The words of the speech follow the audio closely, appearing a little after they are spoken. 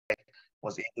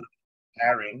was able to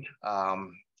Karen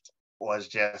was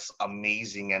just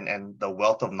amazing, and the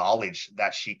wealth of knowledge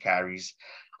that she carries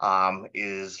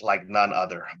is like none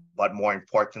other. But more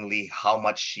importantly, how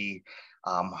much she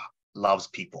um, loves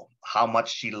people, how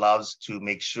much she loves to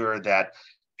make sure that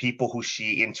people who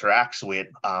she interacts with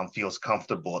feels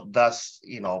comfortable. Thus,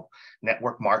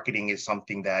 network marketing is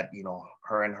something that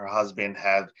her and her husband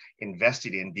have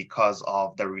invested in because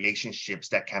of the relationships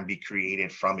that can be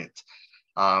created from it.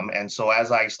 And so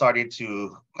as I started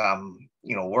to,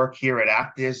 work here at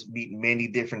Actis, meet many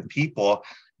different people,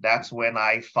 that's when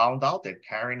I found out that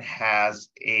Karen has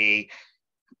a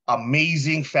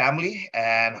amazing family,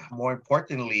 and more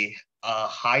importantly, a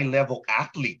high level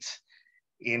athlete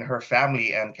in her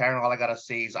family. And Karen, all I gotta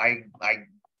say is I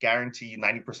guarantee you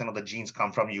 90% of the genes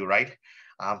come from you, right?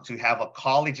 To have a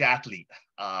college athlete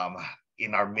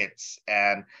in our midst.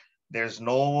 And there's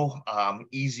no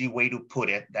easy way to put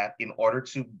it that in order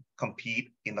to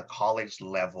compete in the college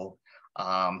level,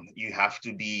 you have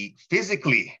to be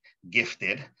physically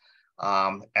gifted.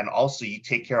 And also you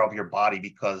take care of your body,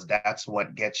 because that's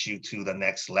what gets you to the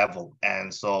next level.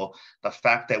 And so the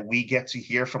fact that we get to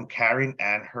hear from Karen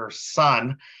and her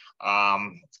son,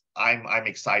 I'm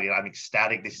excited. I'm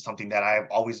ecstatic. This is something that I've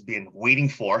always been waiting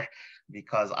for,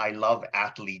 because I love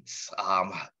athletes.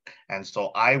 And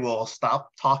so I will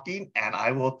stop talking and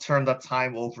I will turn the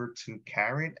time over to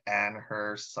Karen and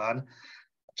her son,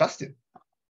 Justin.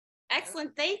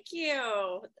 Excellent. Thank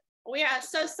you. We are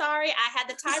so sorry. I had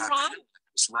the time wrong.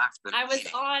 I was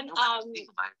on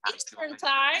Eastern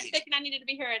time, thinking I needed to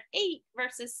be here at 8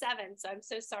 versus 7. So I'm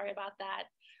so sorry about that.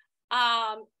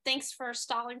 Thanks for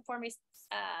stalling for me,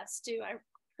 Stu. I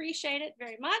appreciate it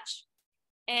very much.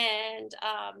 And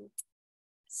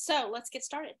so let's get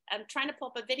started. I'm trying to pull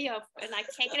up a video and I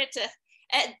can't get it to,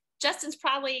 Justin's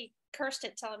probably cursed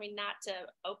it telling me not to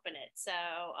open it. So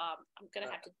I'm going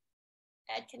to have to,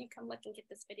 Ed, can you come look and get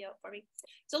this video for me?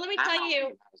 So let me tell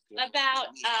you about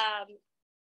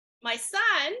my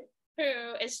son,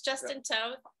 who is Justin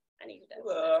Toth. I need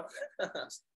to.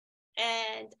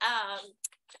 And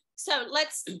so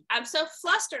I'm so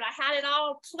flustered. I had it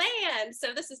all planned.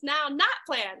 So this is now not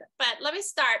planned, but let me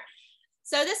start.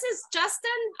 So this is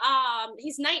Justin.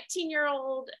 He's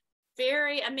 19-year-old,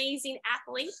 very amazing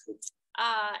athlete.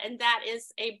 And that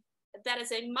is a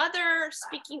mother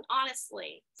speaking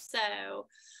honestly. So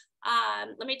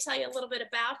let me tell you a little bit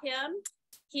about him.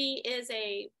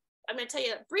 I'm going to tell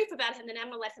you brief about him, then I'm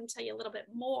going to let him tell you a little bit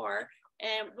more,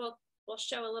 and we'll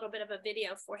show a little bit of a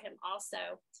video for him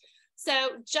also.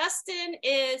 So Justin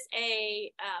is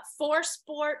a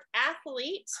four-sport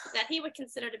athlete that he would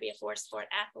consider to be a four-sport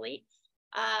athlete.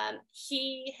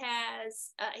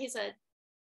 He's a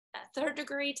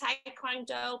third-degree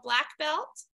Taekwondo black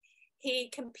belt. He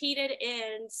competed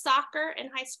in soccer in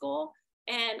high school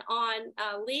and on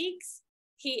leagues.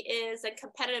 He is a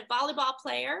competitive volleyball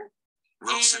player.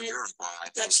 Wilson, and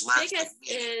the biggest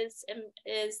is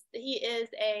he is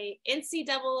a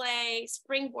NCAA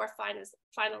springboard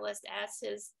finalist as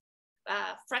his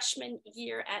freshman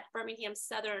year at Birmingham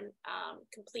Southern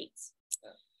completes.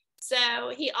 So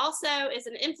he also is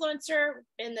an influencer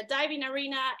in the diving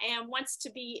arena and wants to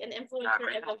be an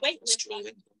influencer in the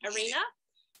weightlifting arena.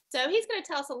 So he's going to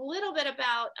tell us a little bit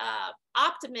about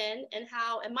Optimin and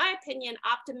how, in my opinion,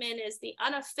 Optimin is the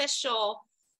unofficial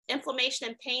inflammation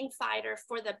and pain fighter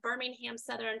for the Birmingham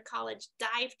Southern College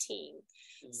dive team.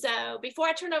 So before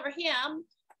I turn over him,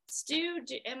 Stu,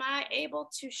 am I able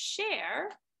to share?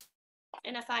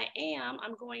 And if I am,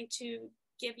 I'm going to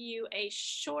give you a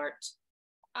short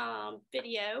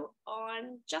video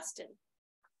on Justin.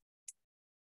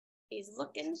 He's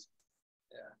looking.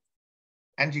 Yeah.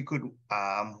 Angie, could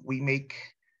we make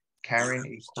Karen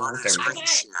a quote?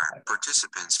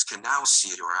 Participants can now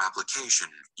see your application.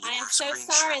 I am so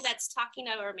sorry that's talking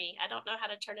over me. I don't know how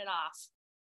to turn it off.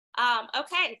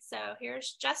 Okay, so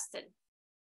here's Justin.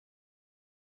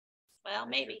 Well,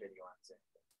 maybe.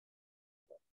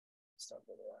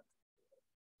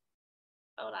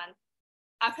 Hold on.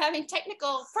 I'm having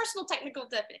personal technical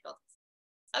difficulties.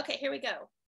 Okay, here we go.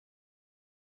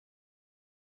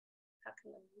 How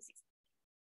come the music?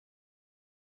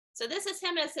 So this is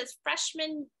him as his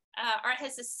freshman or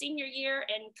his senior year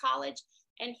in college,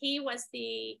 and he was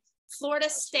the Florida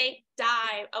State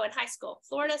in high school,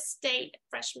 Florida State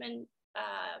freshman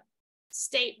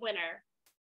state winner.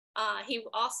 He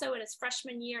also in his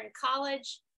freshman year in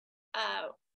college,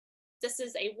 this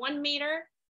is a 1 meter.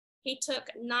 He took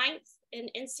 9th in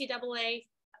NCAA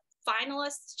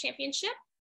finalist championship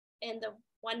in the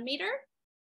 1 meter.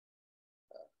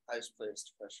 Highest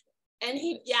placed freshman. And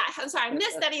I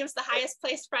missed that he was the highest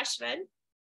placed freshman.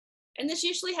 And this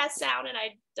usually has sound, and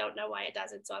I don't know why it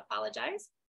doesn't, so I apologize.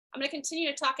 I'm going to continue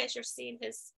to talk as you're seeing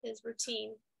his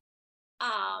routine.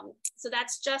 So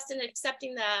that's Justin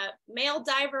accepting the Male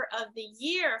Diver of the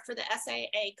Year for the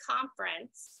SAA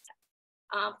conference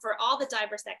for all the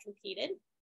divers that competed.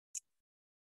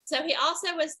 So he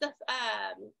also was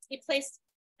he placed,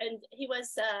 and he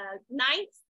was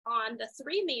 9th on the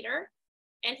 3 meter,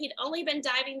 and he'd only been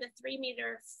diving the 3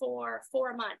 meter for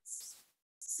 4 months.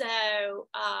 So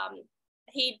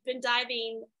he'd been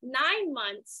diving 9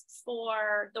 months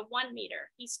for the 1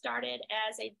 meter. He started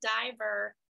as a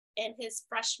diver in his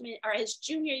freshman or his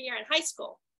junior year in high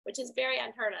school, which is very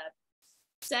unheard of.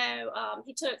 So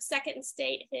he took 2nd in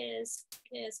state his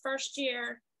first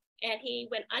year, and he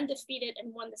went undefeated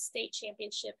and won the state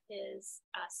championship his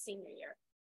senior year.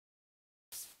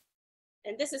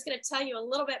 And this is going to tell you a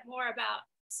little bit more about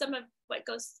some of what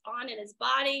goes on in his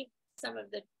body, some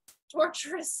of the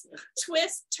torturous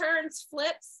twists, turns,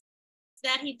 flips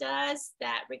that he does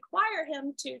that require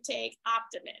him to take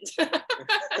Optimin.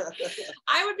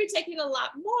 I would be taking a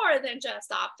lot more than just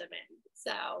Optimin.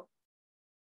 So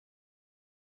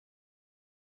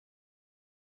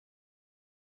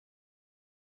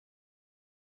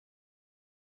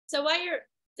while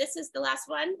this is the last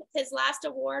one, his last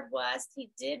award was he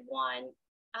did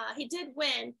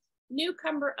win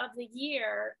Newcomer of the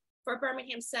Year for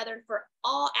Birmingham Southern for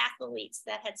all athletes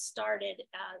that had started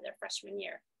their freshman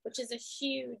year, which is a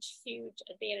huge, huge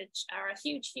advantage, or a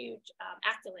huge, huge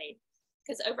accolade,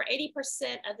 because over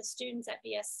 80% of the students at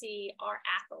BSC are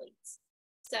athletes.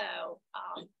 So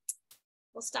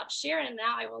we'll stop sharing, and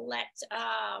now I will let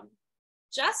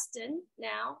Justin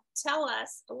now tell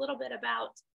us a little bit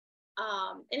about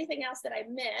anything else that I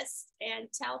missed,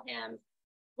 and tell him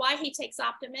why he takes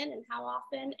Optimin and how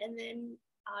often, and then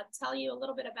tell you a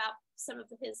little bit about some of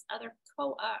his other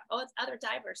other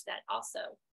divers that also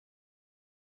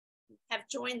have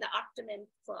joined the Optimin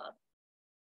Club.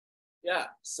 Yeah,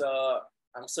 so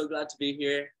I'm so glad to be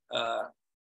here. I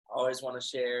always want to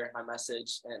share my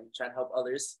message and try and help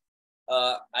others.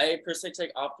 I personally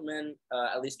take Optimin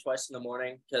at least twice in the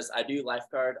morning, because I do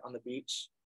lifeguard on the beach.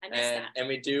 And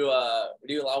we do a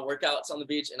lot of workouts on the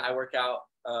beach, and I work out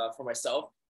for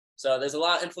myself. So there's a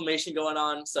lot of inflammation going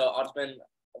on. So Optimin,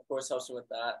 of course, helps me with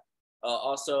that.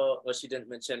 Also, what she didn't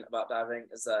mention about diving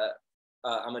is that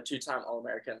I'm a 2-time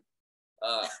All-American.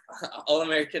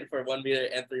 All-American for 1 meter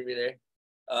and 3 meter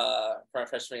for my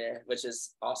freshman year, which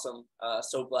is awesome.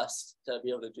 So blessed to be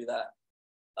able to do that.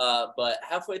 But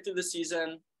halfway through the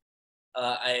season,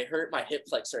 I hurt my hip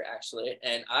flexor, actually,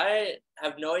 and I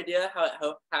have no idea how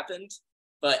it happened,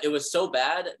 but it was so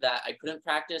bad that I couldn't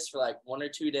practice for like 1 or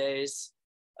 2 days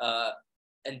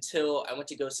until I went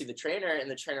to go see the trainer, and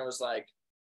the trainer was like,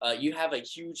 you have a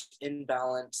huge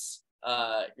imbalance.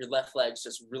 Your left leg's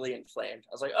just really inflamed.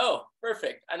 I was like, oh,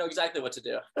 perfect. I know exactly what to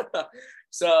do.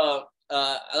 So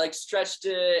I like stretched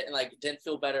it and like didn't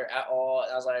feel better at all.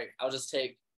 And I was like, I'll just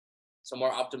take some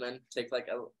more Optimin, take like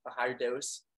a higher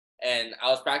dose. And I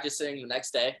was practicing the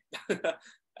next day.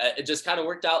 It just kind of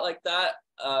worked out like that.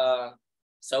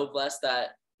 So blessed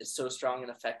that it's so strong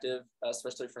and effective,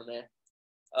 especially for me.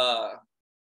 I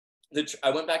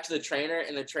went back to the trainer,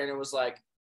 and the trainer was like,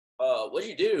 what'd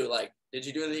you do? Like, did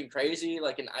you do anything crazy,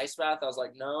 like an ice bath? I was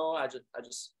like, no, I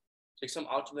just took some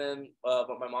Optimin,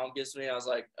 what my mom gives me. I was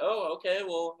like, oh, okay,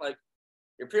 well, like,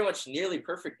 you're pretty much nearly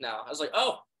perfect now. I was like,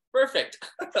 oh, perfect.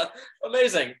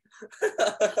 Amazing.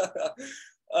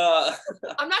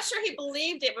 I'm not sure he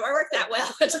believed it worked that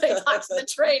well until he talked to the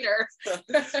trainer.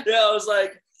 Yeah, I was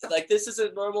like this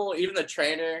isn't normal. Even the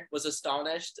trainer was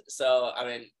astonished. So I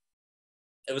mean,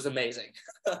 it was amazing.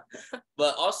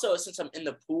 But also, since I'm in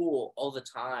the pool all the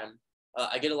time,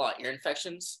 I get a lot of ear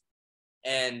infections.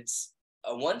 And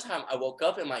one time I woke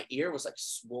up and my ear was like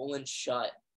swollen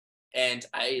shut, and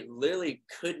I literally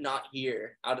could not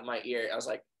hear out of my ear. I was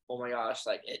like, oh my gosh,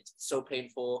 like it's so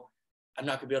painful. I'm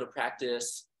not gonna be able to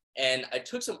practice. And I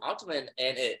took some Optimin,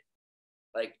 and it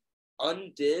like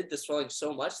undid the swelling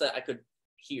so much that I could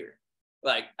hear.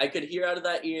 Like I could hear out of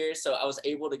that ear. So I was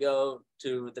able to go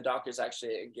to the doctors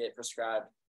actually and get prescribed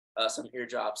some ear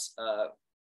drops.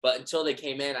 But until they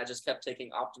came in, I just kept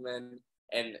taking Optimin,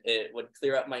 and it would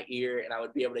clear up my ear, and I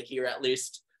would be able to hear at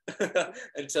least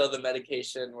until the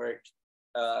medication worked,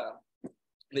 the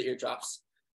ear drops.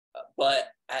 But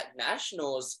at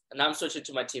nationals, and I'm switching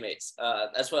to my teammates.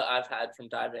 That's what I've had from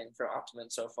diving from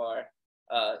Optimin so far.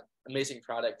 Amazing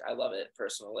product. I love it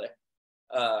personally.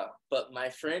 But my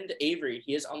friend Avery,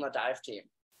 he is on the dive team,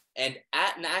 and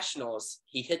at nationals,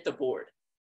 he hit the board,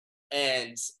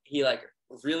 and he like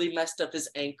really messed up his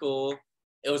ankle.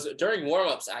 it was during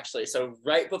warm-ups actually. So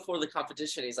right before the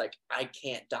competition, he's like, I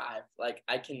can't dive. Like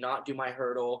I cannot do my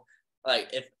hurdle.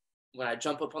 Like when I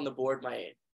jump up on the board, my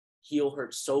heel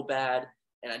hurts so bad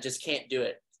and I just can't do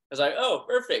it. I was like, oh,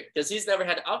 perfect. Because he's never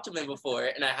had Optimum before.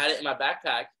 And I had it in my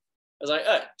backpack. I was like,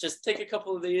 just take a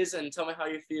couple of these and tell me how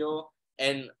you feel.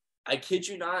 And I kid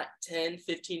you not, 10,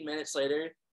 15 minutes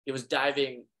later, he was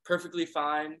diving perfectly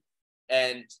fine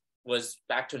and was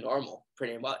back to normal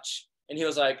pretty much. And he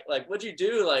was like, what'd you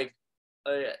do? Like,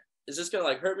 is this gonna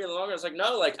like hurt me longer? I was like,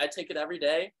 no, like I take it every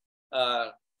day.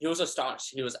 He was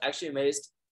astonished. He was actually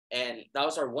amazed. And that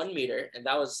was our 1 meter. And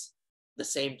that was the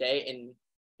same day. And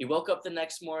he woke up the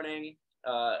next morning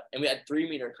and we had 3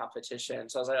 meter competition.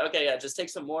 So I was like, okay, yeah, just take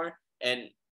some more. And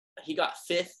he got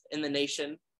 5th in the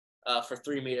nation for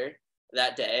 3 meter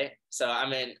that day. So, I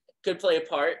mean, could play a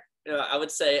part. You know, I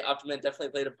would say Optimum definitely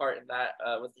played a part in that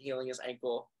with healing his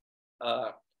ankle.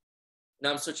 Now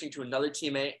I'm switching to another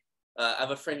teammate. I have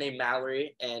a friend named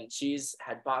Mallory, and she's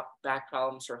had back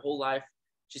problems her whole life.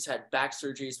 She's had back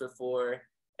surgeries before,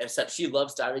 except she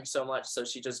loves diving so much, so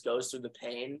she just goes through the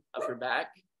pain of her back.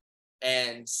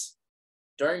 And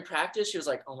during practice, she was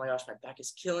like, oh my gosh, my back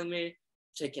is killing me.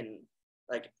 Taking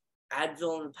like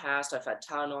Advil in the past, I've had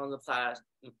Tylenol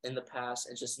in the past,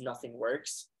 and just nothing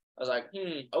works. I was like,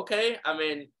 okay. I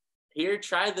mean, here,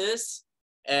 try this.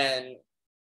 And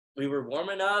we were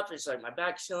warming up. It's like, my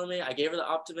back's killing me. I gave her the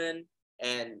Optimum,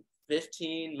 and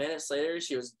 15 minutes later,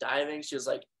 she was diving. She was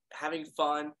like having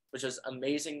fun, which was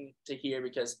amazing to hear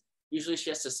because usually she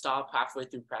has to stop halfway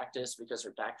through practice because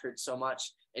her back hurts so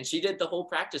much. And she did the whole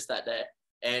practice that day.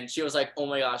 And she was like, oh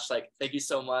my gosh, like, thank you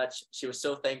so much. She was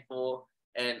so thankful.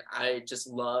 And I just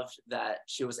loved that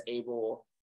she was able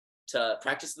to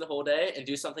practice the whole day and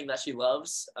do something that she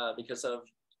loves because of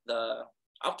the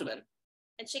Optimum.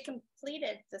 And she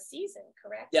completed the season,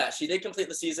 correct? Yeah, she did complete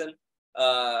the season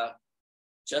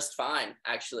just fine,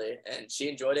 actually. And she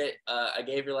enjoyed it. I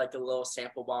gave her like a little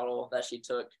sample bottle that she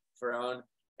took for her own.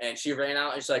 And she ran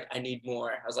out and she's like, I need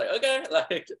more. I was like, okay,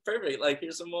 like perfect. Like,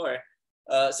 here's some more.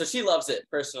 So she loves it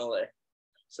personally.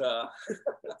 So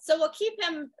we'll keep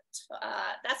him.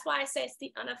 That's why I say it's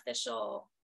the unofficial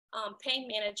pain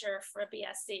manager for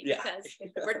BSC, because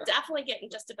we're definitely getting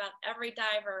just about every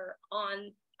diver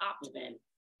on Optimum.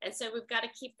 And so we've got to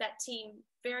keep that team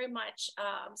very much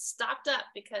stocked up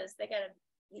because they got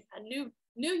a new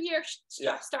year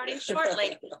starting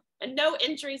shortly, and no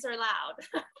injuries are allowed.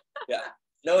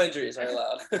 No injuries are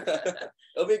allowed.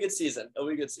 It'll be a good season.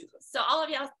 So all of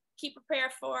y'all keep a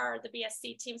prayer for the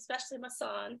BSC team, especially my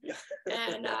son.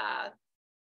 And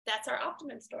that's our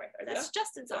Optimum story, or that's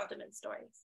Justin's Optimum story.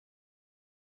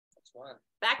 That's one.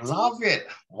 Back to Love you. it.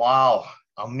 Wow.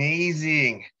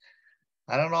 Amazing.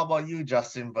 I don't know about you,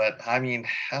 Justin, but I mean,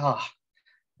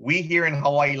 we here in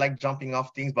Hawaii like jumping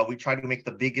off things, but we try to make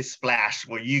the biggest splash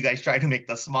where you guys try to make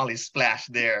the smallest splash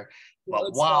there.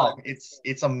 But wow,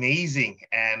 it's amazing.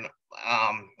 And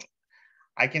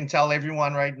I can tell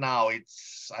everyone right now,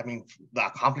 I mean, the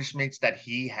accomplishments that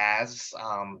he has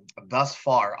thus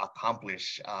far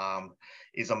accomplished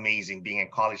is amazing, being a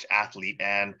college athlete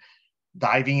and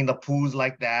diving in the pools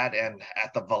like that, and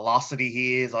at the velocity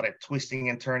he is, or that twisting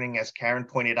and turning, as Karen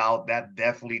pointed out, that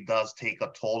definitely does take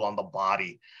a toll on the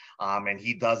body. And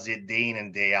he does it day in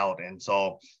and day out. And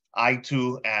so I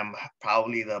too am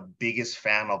probably the biggest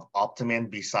fan of Optimum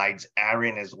besides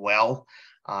Aaron as well.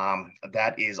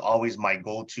 That is always my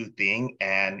go-to thing.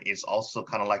 And it's also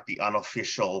kind of like the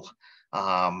unofficial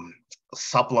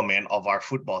supplement of our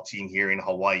football team here in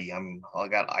Hawaii. I mean, I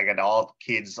got all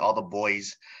the kids, all the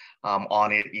boys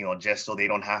on it, you know, just so they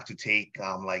don't have to take,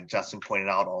 like Justin pointed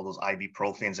out, all those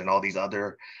ibuprofens and all these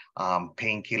other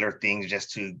painkiller things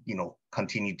just to, you know,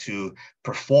 continue to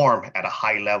perform at a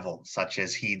high level, such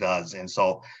as he does. And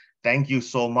so thank you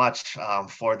so much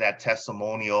for that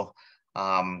testimonial.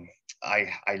 I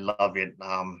love it.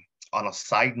 On a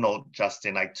side note,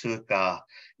 Justin, I took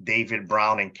David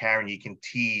Brown, and Karen, you can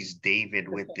tease David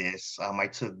with this. I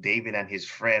took David and his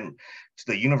friend to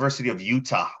the University of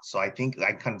Utah. So I think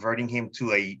I'm converting him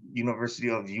to a University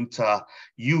of Utah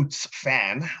Utes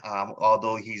fan,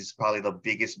 although he's probably the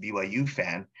biggest BYU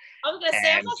fan. I was going to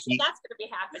say, I'm not sure that's going to be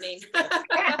happening.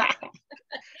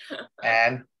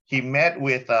 And he met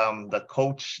with the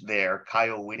coach there,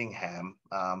 Kyle Whittingham,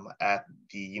 at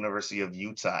the University of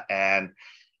Utah. And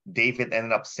David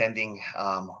ended up sending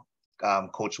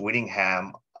Coach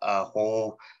Whittingham a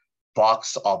whole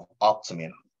box of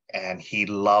Optimum. and he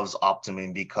loves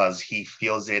Optimum because he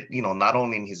feels it, not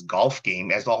only in his golf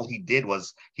game, as all he did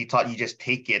was he thought you just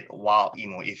take it while,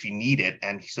 if you need it.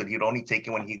 And so he'd only take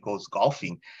it when he goes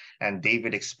golfing. And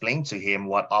David explained to him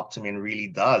what Optimum really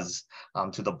does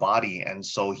to the body. And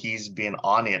so he's been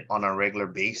on it on a regular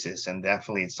basis. And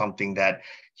definitely it's something that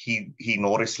he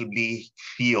noticeably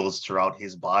feels throughout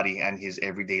his body and his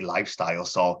everyday lifestyle.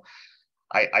 So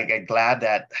I get glad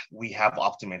that we have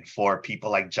Optimum for people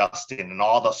like Justin and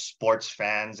all the sports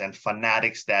fans and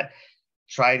fanatics that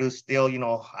try to still,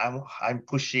 I'm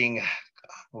pushing,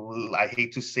 I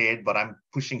hate to say it, but I'm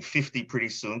pushing 50 pretty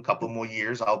soon. Couple more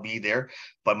years, I'll be there.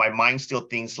 But my mind still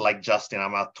thinks like Justin,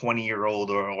 I'm a 20-year-old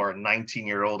or a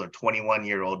 19-year-old or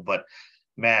 21-year-old. But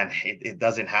man, it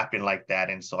doesn't happen like that.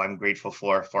 And so I'm grateful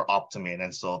for Optimum.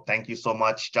 And so thank you so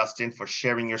much, Justin, for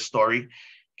sharing your story.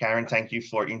 Karen, thank you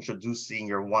for introducing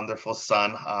your wonderful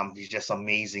son. He's just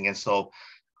amazing. And so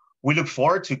we look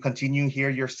forward to continue to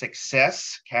hear your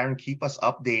success. Karen, keep us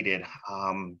updated.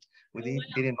 We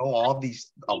didn't know all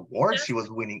these awards she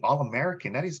was winning.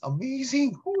 All-American. That is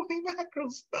amazing. Holy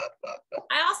mackerels.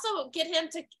 I also get him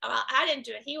to, I didn't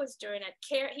do it. He was doing it.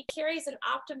 He carries an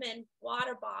Optimum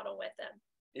water bottle with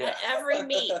him at every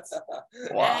meet.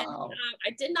 Wow. And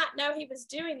I did not know he was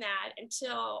doing that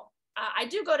until I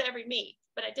do go to every meet,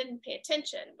 but I didn't pay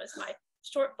attention, was my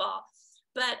shortfall.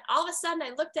 But all of a sudden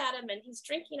I looked at him and he's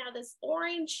drinking out of this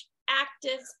orange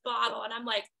Actives bottle. And I'm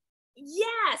like,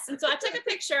 yes. And so I took a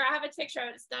picture. I have a picture of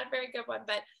it. It's not a very good one,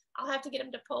 but I'll have to get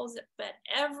him to pose it. But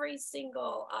every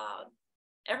single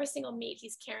meet,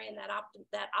 he's carrying that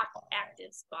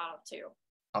Actives bottle too.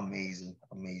 Amazing,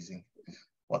 amazing.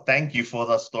 Well, thank you for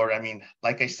the story. I mean,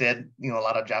 like I said, a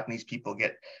lot of Japanese people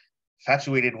get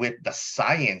infatuated with the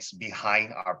science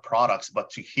behind our products, but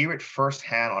to hear it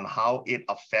firsthand on how it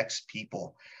affects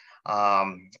people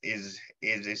is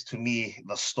to me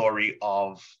the story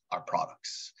of our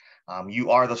products.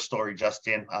 You are the story,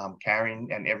 Justin, Karen,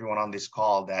 and everyone on this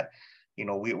call that,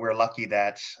 we're lucky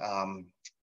that,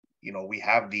 we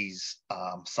have these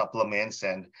supplements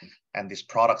and these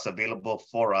products available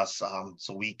for us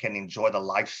so we can enjoy the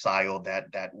lifestyle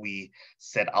that we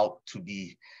set out to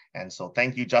be. And so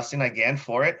thank you, Justin, again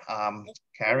for it.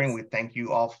 Karen, we thank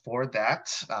you all for that,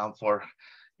 for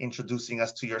introducing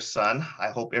us to your son. I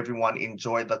hope everyone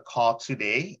enjoyed the call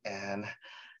today. And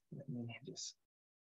let me just